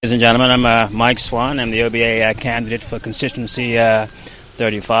Ladies and gentlemen, I'm Mike Swan. I'm the OBA candidate for constituency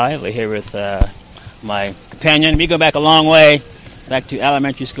 35. We're here with my companion. We go back a long way, back to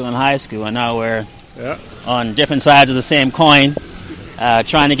elementary school and high school, and now we're on different sides of the same coin,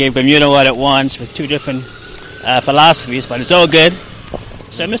 trying to give Bermuda what it wants with two different philosophies, but it's all good.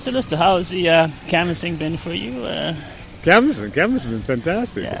 So, Mr. Lister, how has the canvassing been for you? Canvassing been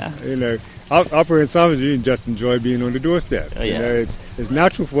fantastic. Yeah. You know, up here in Summers, you just enjoy being on the doorstep. Oh, yeah. You know, it's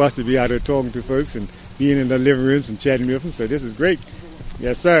natural for us to be out there talking to folks and being in the living rooms and chatting with them. So this is great.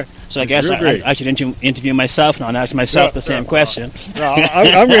 Yes, sir. So I guess I should interview myself now and ask myself the same question. No,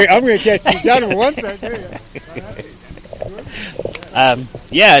 I'm going to catch you gentlemen one second.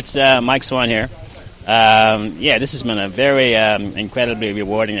 It's Mike Swan here. This has been a very incredibly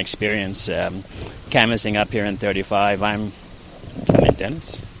rewarding experience, canvassing up here in 35. Come in,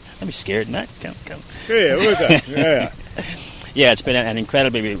 Dennis. Don't be scared, Matt. Come. Yeah, what's up? Yeah. Yeah, it's been an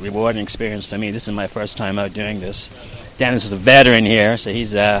incredibly rewarding experience for me. This is my first time out doing this. Dennis is a veteran here, so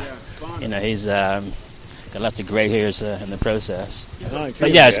he's got lots of gray hairs in the process.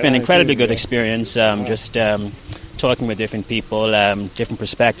 But yeah, it's been an incredibly good experience. Just talking with different people, different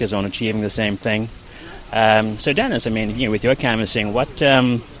perspectives on achieving the same thing. So Dennis, I mean, with your canvassing, what's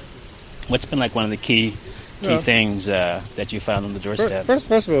been like one of the key things that you found on the doorstep?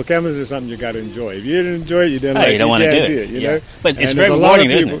 First of all, canvassing is something you got to enjoy. If you didn't enjoy it, you don't want to do it. You know? But it's very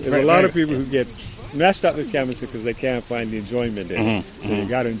rewarding, isn't it? There's a lot of people who get messed up with canvassing because they can't find the enjoyment in it. So you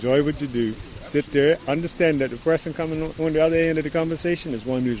got to enjoy what you do. Sit there, understand that the person coming on the other end of the conversation is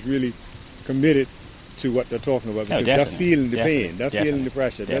one who's really committed to what they're talking about, because they're feeling the pain, they're feeling the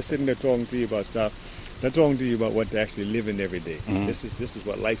pressure, they're sitting there talking to you about stuff. They're talking to you about what they're actually living every day. This is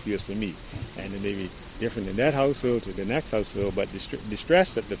what life is for me, and it may be different in that household to the next household, but the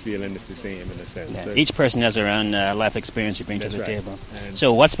stress that they're feeling is the same in a sense. Yeah. So each person has their own life experience you bring to the table. And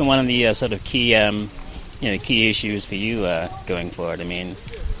so, what's been one of the sort of key, key issues for you going forward? I mean,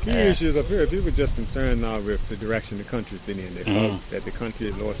 key issues up here. People are just concerned now with the direction the country's been in. They felt that the country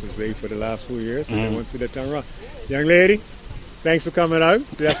has lost its way for the last 4 years, and they want to see that turn around. Young lady, thanks for coming out.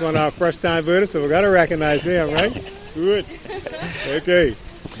 So that's one of our first-time voters, so we got to recognize them, right? Good. Okay.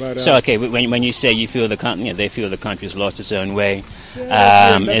 But, when you say you feel they feel the country's lost its own way,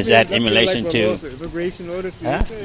 is that in relation to immigration orders?